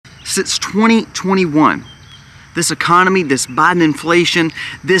Since 2021, this economy, this Biden inflation,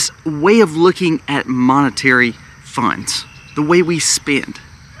 this way of looking at monetary funds, the way we spend,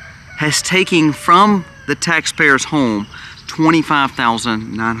 has taken from the taxpayer's home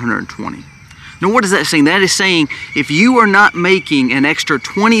 $25,920. Now what is that saying? That is saying if you are not making an extra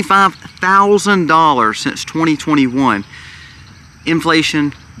 $25,000 since 2021,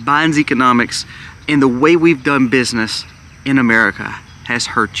 inflation, Biden's economics, and the way we've done business in America has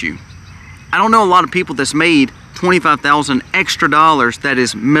hurt you. I don't know a lot of people that's made $25,000 extra dollars that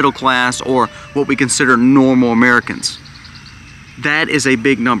is middle class or what we consider normal Americans. That is a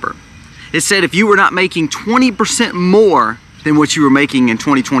big number. It said if you were not making 20% more than what you were making in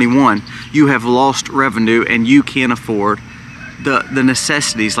 2021, you have lost revenue and you can't afford the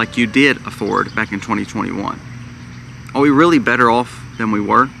necessities like you did afford back in 2021. Are we really better off than we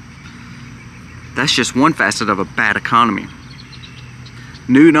were? That's just one facet of a bad economy.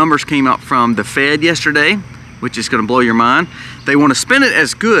 New numbers came out from the Fed yesterday, which is going to blow your mind. They want to spin it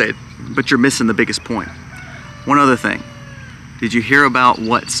as good, but you're missing the biggest point. One other thing. Did you hear about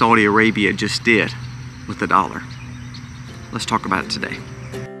what Saudi Arabia just did with the dollar? Let's talk about it today.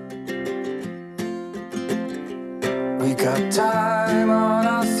 We got time on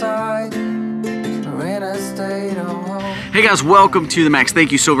our side. Hey guys, welcome to the Max.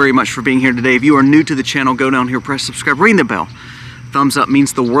 Thank you so very much for being here today. If you are new to the channel, go down here, press subscribe, ring the bell. Thumbs up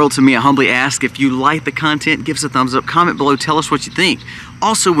means the world to me. I humbly ask if you like the content, give us a thumbs up, comment below, tell us what you think.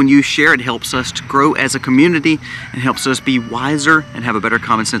 Also, when you share, it helps us to grow as a community and helps us be wiser and have a better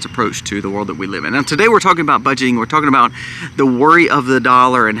common sense approach to the world that we live in. Now today we're talking about budgeting. We're talking about the worry of the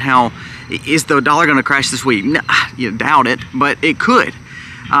dollar and how is the dollar going to crash this week? No, you doubt it, but it could.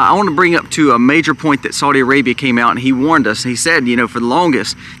 I want to bring up to a major point that Saudi Arabia came out and he warned us. He said, you know, for the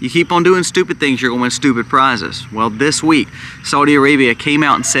longest, you keep on doing stupid things, you're going to win stupid prizes. Well, this week, Saudi Arabia came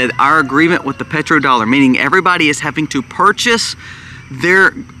out and said our agreement with the petrodollar, meaning everybody is having to purchase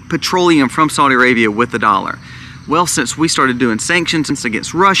their petroleum from Saudi Arabia with the dollar. Well, since we started doing sanctions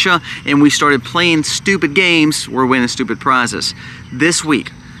against Russia and we started playing stupid games, we're winning stupid prizes. This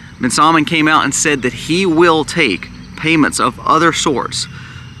week, bin Salman came out and said that he will take payments of other sorts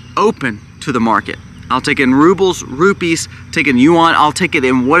open to the market. I'll take it in rubles, rupees, take it in yuan, I'll take it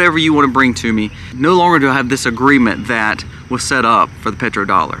in whatever you want to bring to me. No longer do I have this agreement that was set up for the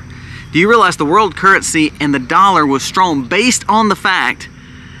petrodollar. Do you realize the world currency and the dollar was strong based on the fact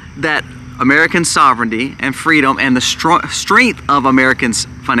that American sovereignty and freedom and the strength of Americans'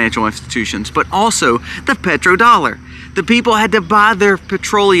 financial institutions, but also the petrodollar. The people had to buy their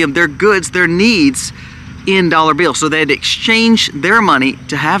petroleum, their goods, their needs in dollar bills. So they had to exchange their money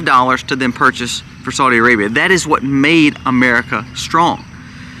to have dollars to then purchase for Saudi Arabia. That is what made America strong.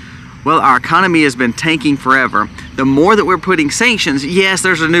 Well, our economy has been tanking forever. The more that we're putting sanctions, yes,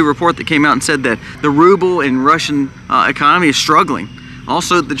 there's a new report that came out and said that the ruble and Russian economy is struggling.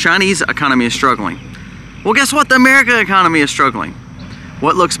 Also, the Chinese economy is struggling. Well, guess what? The American economy is struggling.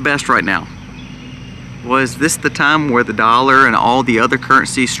 What looks best right now? Was this the time where the dollar and all the other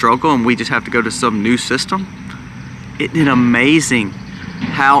currencies struggle and we just have to go to some new system? Isn't it amazing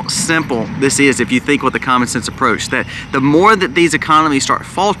how simple this is if you think with the common sense approach, that the more that these economies start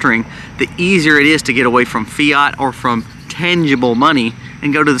faltering, the easier it is to get away from fiat or from tangible money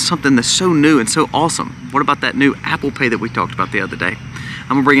and go to something that's so new and so awesome. What about that new Apple Pay that we talked about the other day? I'm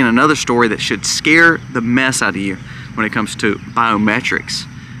gonna bring in another story that should scare the mess out of you when it comes to biometrics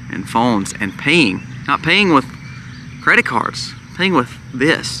and phones and paying. Not paying with credit cards, paying with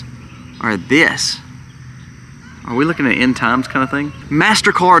this or this. Are we looking at end times kind of thing?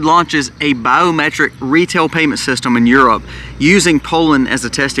 MasterCard launches a biometric retail payment system in Europe using Poland as a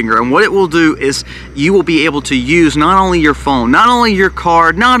testing ground. And what it will do is you will be able to use not only your phone, not only your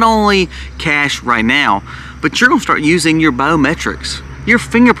card, not only cash right now, but you're gonna start using your biometrics, your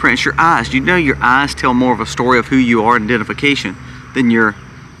fingerprints, your eyes. You know your eyes tell more of a story of who you are and identification than your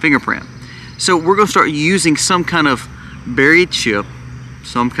fingerprint. So we're going to start using some kind of buried chip,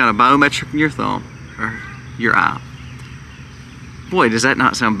 some kind of biometric in your thumb or your eye. Boy, does that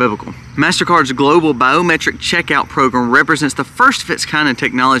not sound biblical. MasterCard's global biometric checkout program represents the first of its kind in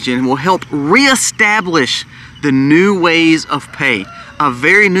technology and will help reestablish the new ways of pay, a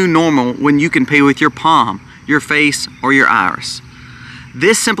very new normal when you can pay with your palm, your face, or your iris.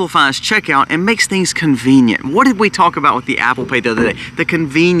 This simplifies checkout and makes things convenient. What did we talk about with the Apple Pay the other day? The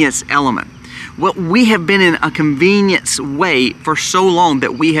convenience element. Well, we have been in a convenience way for so long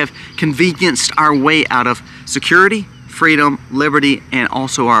that we have convenienced our way out of security, freedom, liberty, and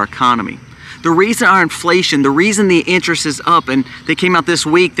also our economy. The reason our inflation, the reason the interest is up, and they came out this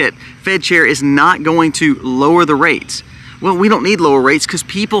week that Fed chair is not going to lower the rates. Well, we don't need lower rates because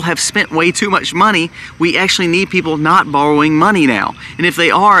people have spent way too much money. We actually need people not borrowing money now. And if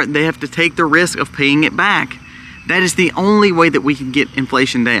they are, they have to take the risk of paying it back. That is the only way that we can get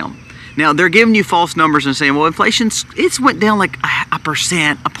inflation down. Now, they're giving you false numbers and saying, well, it's went down like a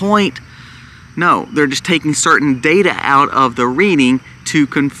percent, a point. No, they're just taking certain data out of the reading to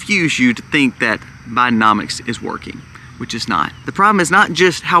confuse you to think that Bidenomics is working, which is not. The problem is not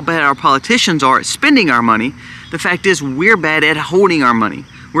just how bad our politicians are at spending our money. The fact is we're bad at holding our money.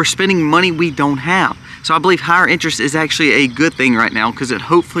 We're spending money we don't have. So I believe higher interest is actually a good thing right now because it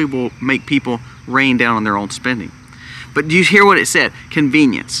hopefully will make people rein down on their own spending. But do you hear what it said?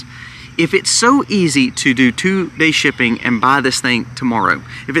 Convenience. If it's so easy to do 2-day shipping and buy this thing tomorrow,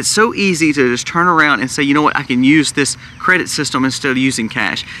 if it's so easy to just turn around and say, you know what, I can use this credit system instead of using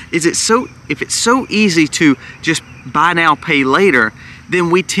cash, if it's so easy to just buy now, pay later, then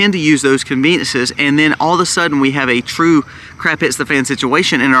we tend to use those conveniences, and then all of a sudden we have a true crap hits the fan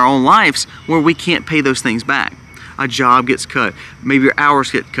situation in our own lives where we can't pay those things back. A job gets cut, maybe your hours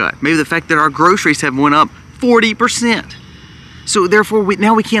get cut, maybe the fact that our groceries have went up 40%. So therefore,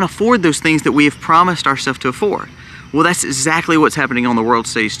 now we can't afford those things that we have promised ourselves to afford. Well, that's exactly what's happening on the world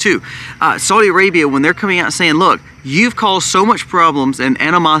stage too. Saudi Arabia, when they're coming out saying, look, you've caused so much problems and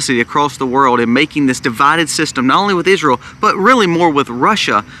animosity across the world in making this divided system, not only with Israel, but really more with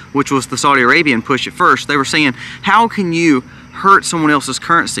Russia, which was the Saudi Arabian push at first. They were saying, how can you hurt someone else's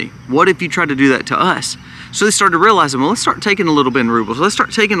currency? What if you tried to do that to us? So they started realizing, well, let's start taking a little bit in rubles. Let's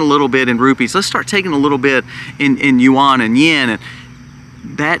start taking a little bit in rupees. Let's start taking a little bit in yuan and yen. And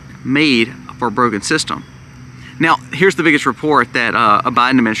that made for a broken system. Now, here's the biggest report that a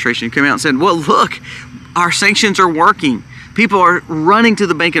Biden administration came out and said, well, look, our sanctions are working. People are running to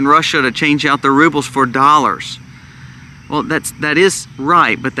the bank in Russia to change out their rubles for dollars. Well, that is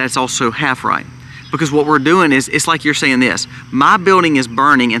right, but that's also half right. Because what we're doing is, it's like you're saying this, my building is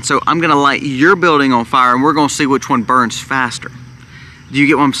burning, and so I'm gonna light your building on fire and we're gonna see which one burns faster. Do you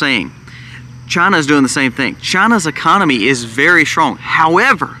get what I'm saying? China's doing the same thing. China's economy is very strong.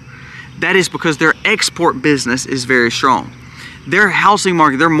 However, that is because their export business is very strong. Their housing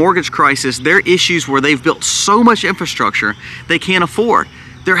market, their mortgage crisis, their issues where they've built so much infrastructure they can't afford,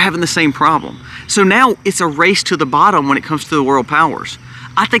 they're having the same problem. So now it's a race to the bottom when it comes to the world powers.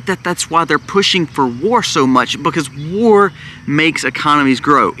 I think that's why they're pushing for war so much, because war makes economies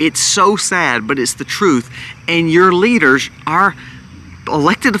grow. It's so sad, but it's the truth. And your leaders, our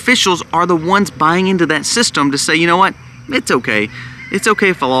elected officials, are the ones buying into that system to say, you know what, it's okay. It's okay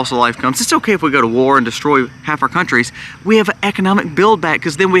if a loss of life comes. It's okay if we go to war and destroy half our countries. We have an economic build back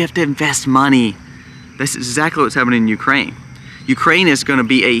because then we have to invest money. That's exactly what's happening in Ukraine. Ukraine is going to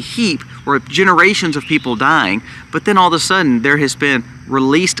be a heap where generations of people dying, but then all of a sudden there has been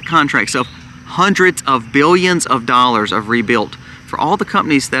released contracts of hundreds of billions of dollars of rebuilt for all the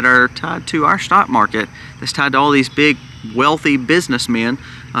companies that are tied to our stock market, that's tied to all these big wealthy businessmen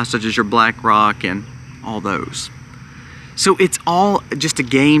such as your BlackRock and all those. So it's all just a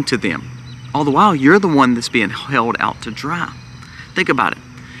game to them. All the while you're the one that's being held out to dry. Think about it.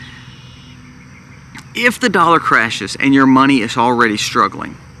 If the dollar crashes and your money is already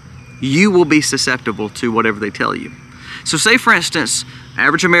struggling, you will be susceptible to whatever they tell you. So say, for instance,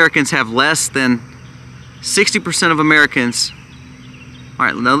 average Americans have less than 60% of Americans. All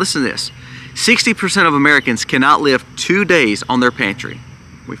right, now listen to this. 60% of Americans cannot live 2 days on their pantry.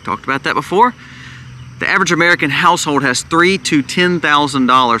 We've talked about that before. The average American household has $3,000 to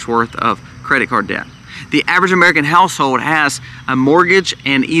 $10,000 worth of credit card debt. The average American household has a mortgage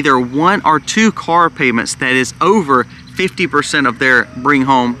and either 1 or 2 car payments that is over 50% of their bring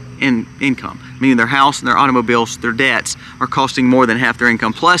home income, meaning their house and their automobiles, their debts are costing more than half their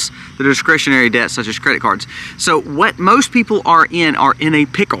income, plus the discretionary debts such as credit cards. So what most people are in a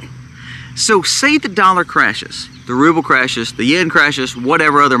pickle. So say the dollar crashes, the ruble crashes, the yen crashes,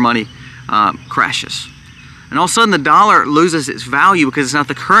 whatever other money crashes. And all of a sudden the dollar loses its value because it's not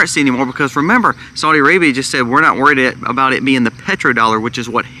the currency anymore, because remember, Saudi Arabia just said we're not worried about it being the petrodollar, which is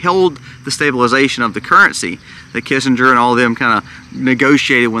what held the stabilization of the currency that Kissinger and all of them kind of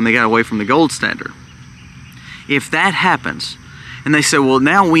negotiated when they got away from the gold standard. If that happens, and they say, well,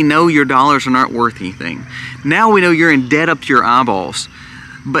 now we know your dollars are not worth anything. Now we know you're in debt up to your eyeballs.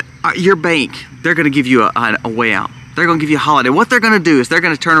 But your bank, they're going to give you a way out. They're going to give you a holiday. What they're going to do is they're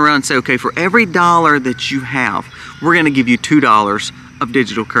going to turn around and say, okay, for every dollar that you have, we're going to give you $2 of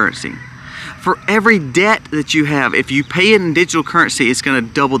digital currency. For every debt that you have, if you pay it in digital currency, it's going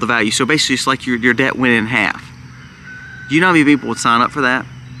to double the value. So basically, it's like your debt went in half. Do you know how many people would sign up for that?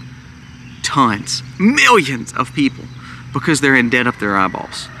 Tons. Millions of people, because they're in debt up their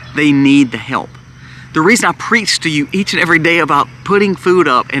eyeballs. They need the help. The reason I preach to you each and every day about putting food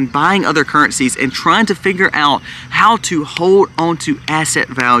up and buying other currencies and trying to figure out how to hold on to asset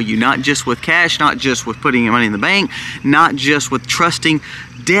value, not just with cash, not just with putting your money in the bank, not just with trusting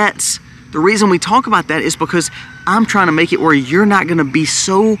debts. The reason we talk about that is because I'm trying to make it where you're not going to be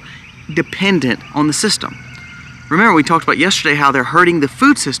so dependent on the system. Remember, we talked about yesterday how they're hurting the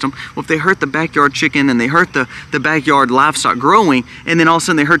food system. Well, if they hurt the backyard chicken and they hurt the backyard livestock growing, and then all of a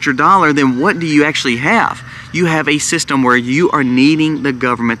sudden they hurt your dollar, then what do you actually have? You have a system where you are needing the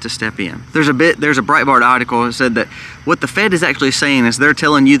government to step in. There's a Breitbart article that said that what the Fed is actually saying is they're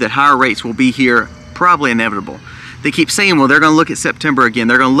telling you that higher rates will be here, probably inevitable. They keep saying, well, they're going to look at September again.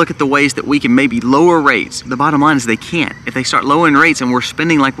 They're going to look at the ways that we can maybe lower rates. The bottom line is they can't. If they start lowering rates and we're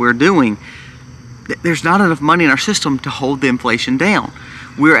spending like we're doing, there's not enough money in our system to hold the inflation down.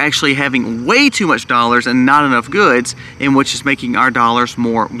 We're actually having way too much dollars and not enough goods, in which is making our dollars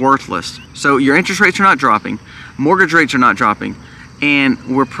more worthless. So your interest rates are not dropping, mortgage rates are not dropping,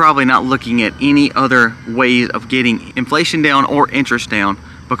 and we're probably not looking at any other ways of getting inflation down or interest down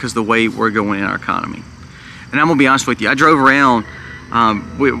because of the way we're going in our economy. And I'm gonna be honest with you, I drove around,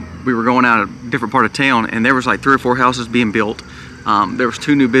 we were going out a different part of town, and there was like 3 or 4 houses being built. There was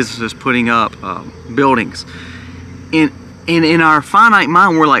 2 new businesses putting up buildings. And in our finite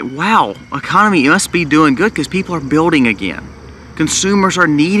mind, we're like, wow, economy must be doing good because people are building again. Consumers are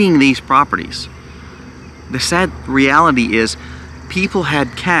needing these properties. The sad reality is people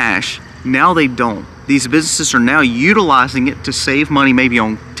had cash, now they don't. These businesses are now utilizing it to save money, maybe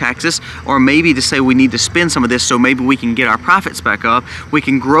on taxes, or maybe to say we need to spend some of this so maybe we can get our profits back up, we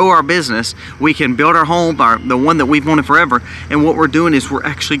can grow our business, we can build our home, the one that we've wanted forever. And what we're doing is we're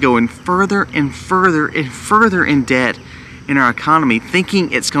actually going further and further and further in debt in our economy,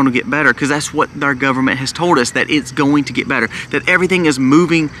 thinking it's going to get better, because that's what our government has told us, that it's going to get better, that everything is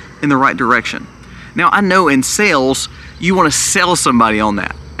moving in the right direction. Now, I know in sales, you want to sell somebody on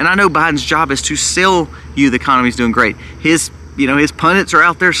that. And I know Biden's job is to sell you the economy's doing great. His pundits are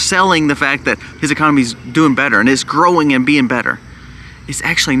out there selling the fact that his economy's doing better and it's growing and being better. It's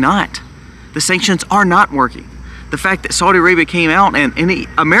actually not. The sanctions are not working. The fact that Saudi Arabia came out and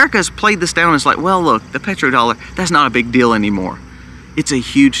America's played this down as like, well, look, the petrodollar, that's not a big deal anymore. It's a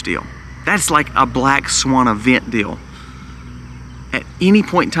huge deal. That's like a black swan event deal. At any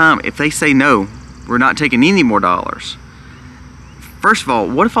point in time, if they say no, we're not taking any more dollars. First of all,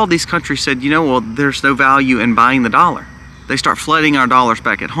 what if all these countries said, well, there's no value in buying the dollar? They start flooding our dollars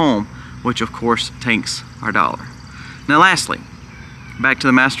back at home, which of course tanks our dollar. Now lastly, back to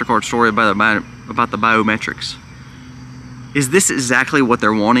the MasterCard story about the biometrics. Is this exactly what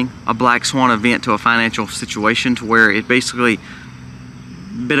they're wanting? A black swan event to a financial situation to where it basically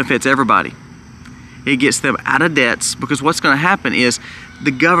benefits everybody. It gets them out of debts, because what's going to happen is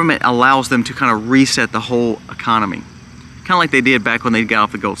the government allows them to kind of reset the whole economy. Kind of like they did back when they got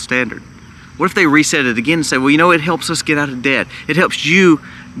off the gold standard. What if they reset it again and say, well, it helps us get out of debt. It helps you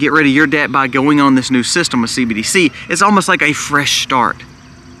get rid of your debt by going on this new system of CBDC. It's almost like a fresh start.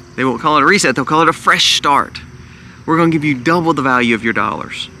 They won't call it a reset, they'll call it a fresh start. We're going to give you double the value of your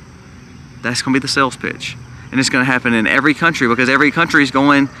dollars. That's going to be the sales pitch. And it's going to happen in every country, because every country is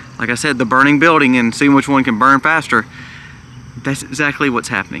going, like I said, the burning building and seeing which one can burn faster. That's exactly what's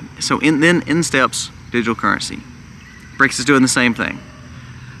happening. So then in steps digital currency. BRICS is doing the same thing.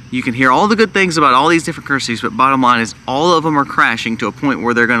 You can hear all the good things about all these different currencies, but bottom line is all of them are crashing to a point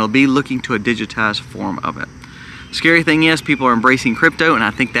where they're going to be looking to a digitized form of it. Scary thing is people are embracing crypto, and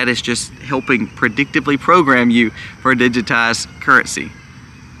I think that is just helping predictably program you for a digitized currency.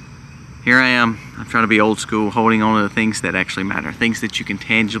 Here I am, I'm trying to be old school, holding on to the things that actually matter, things that you can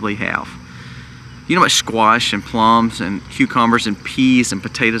tangibly have. You know how much squash and plums and cucumbers and peas and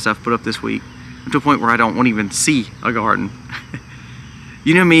potatoes I've put up this week? I'm to a point where I don't want to even see a garden.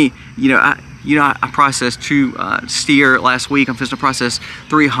 You know me, I processed 2 steer last week. I'm fixing to process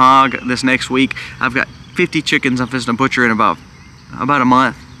 3 hog this next week. I've got 50 chickens I'm fixing to butcher in about a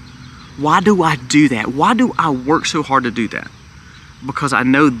month. Why do I do that? Why do I work so hard to do that? Because I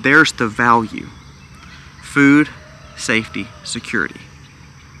know there's the value. Food, safety, security.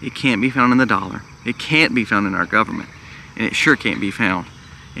 It can't be found in the dollar. It can't be found in our government. And it sure can't be found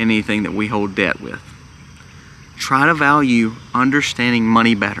in anything that we hold debt with. Try to value understanding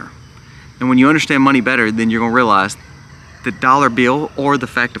money better. And when you understand money better, then you're going to realize the dollar bill, or the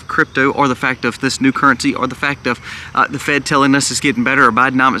fact of crypto, or the fact of this new currency, or the fact of the Fed telling us it's getting better, or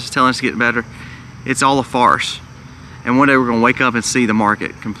Bidenomics is telling us it's getting better, it's all a farce. And one day we're going to wake up and see the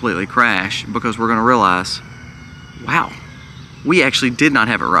market completely crash, because we're going to realize, wow, we actually did not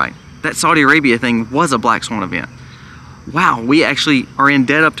have it right. That Saudi Arabia thing was a black swan event. wow, we actually are in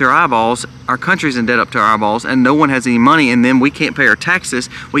debt up to our eyeballs, our country's in debt up to our eyeballs, and no one has any money, and then we can't pay our taxes,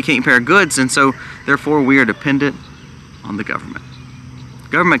 we can't pay our goods, and so therefore we are dependent on the government. The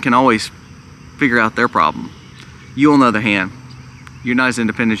government can always figure out their problem. You, on the other hand, you're not as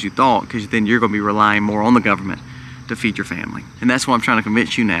independent as you thought, because then you're going to be relying more on the government to feed your family. And that's what I'm trying to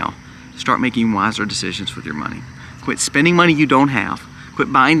convince you now. Start making wiser decisions with your money. Quit spending money you don't have.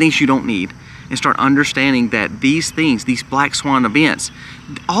 Quit buying things you don't need. And start understanding that these things, these black swan events,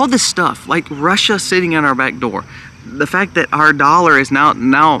 all this stuff, like Russia sitting at our back door, the fact that our dollar is now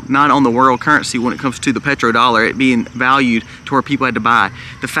not on the world currency when it comes to the petrodollar, it being valued to where people had to buy,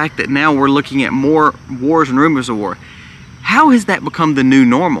 the fact that now we're looking at more wars and rumors of war, how has that become the new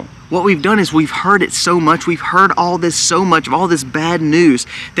normal? What we've done is we've heard it so much, we've heard all this so much of all this bad news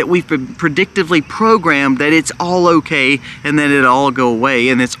that we've been predictively programmed that it's all okay and that it'll all go away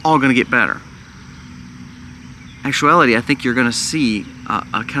and it's all going to get better. Actuality, I think you're going to see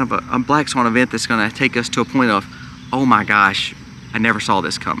a kind of a black swan event that's going to take us to a point of, oh my gosh, I never saw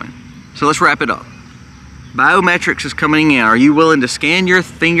this coming. So let's wrap it up. Biometrics is coming in. Are you willing to scan your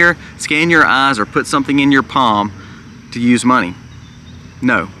finger, scan your eyes, or put something in your palm to use money?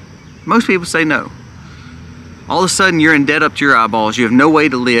 No. Most people say no. All of a sudden you're in debt up to your eyeballs. You have no way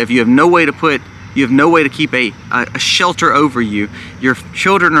to live. You have no way to keep a shelter over you. Your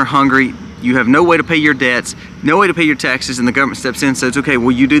children are hungry. You have no way to pay your debts, no way to pay your taxes, and the government steps in and says, okay,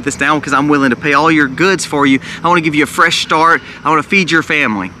 well, you do this now because I'm willing to pay all your goods for you. I want to give you a fresh start. I want to feed your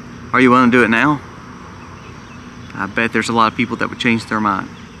family. Are you willing to do it now? I bet there's a lot of people that would change their mind.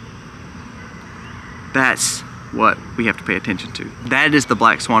 That's what we have to pay attention to. That is the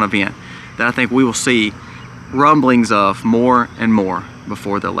black swan event that I think we will see rumblings of more and more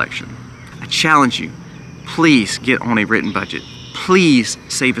before the election. I challenge you, please get on a written budget. Please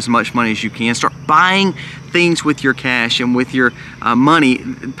save as much money as you can. Start buying things with your cash and with your money,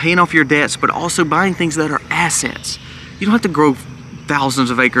 paying off your debts, but also buying things that are assets. You don't have to grow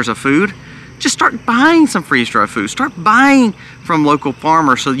thousands of acres of food. Just start buying some freeze-dried food. Start buying from local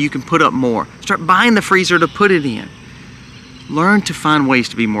farmers so you can put up more. Start buying the freezer to put it in. Learn to find ways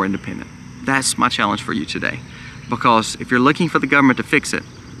to be more independent. That's my challenge for you today. Because if you're looking for the government to fix it,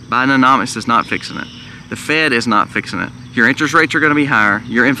 Bidenomics is not fixing it. The Fed is not fixing it. Your interest rates are going to be higher.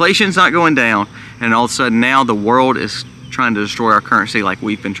 Your inflation's not going down. And all of a sudden now the world is trying to destroy our currency like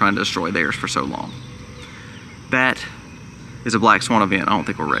we've been trying to destroy theirs for so long. That is a black swan event I don't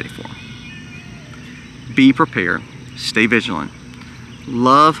think we're ready for. Be prepared. Stay vigilant.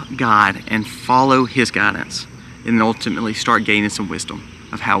 Love God and follow His guidance. And then ultimately start gaining some wisdom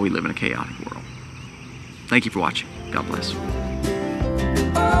of how we live in a chaotic world. Thank you for watching. God bless.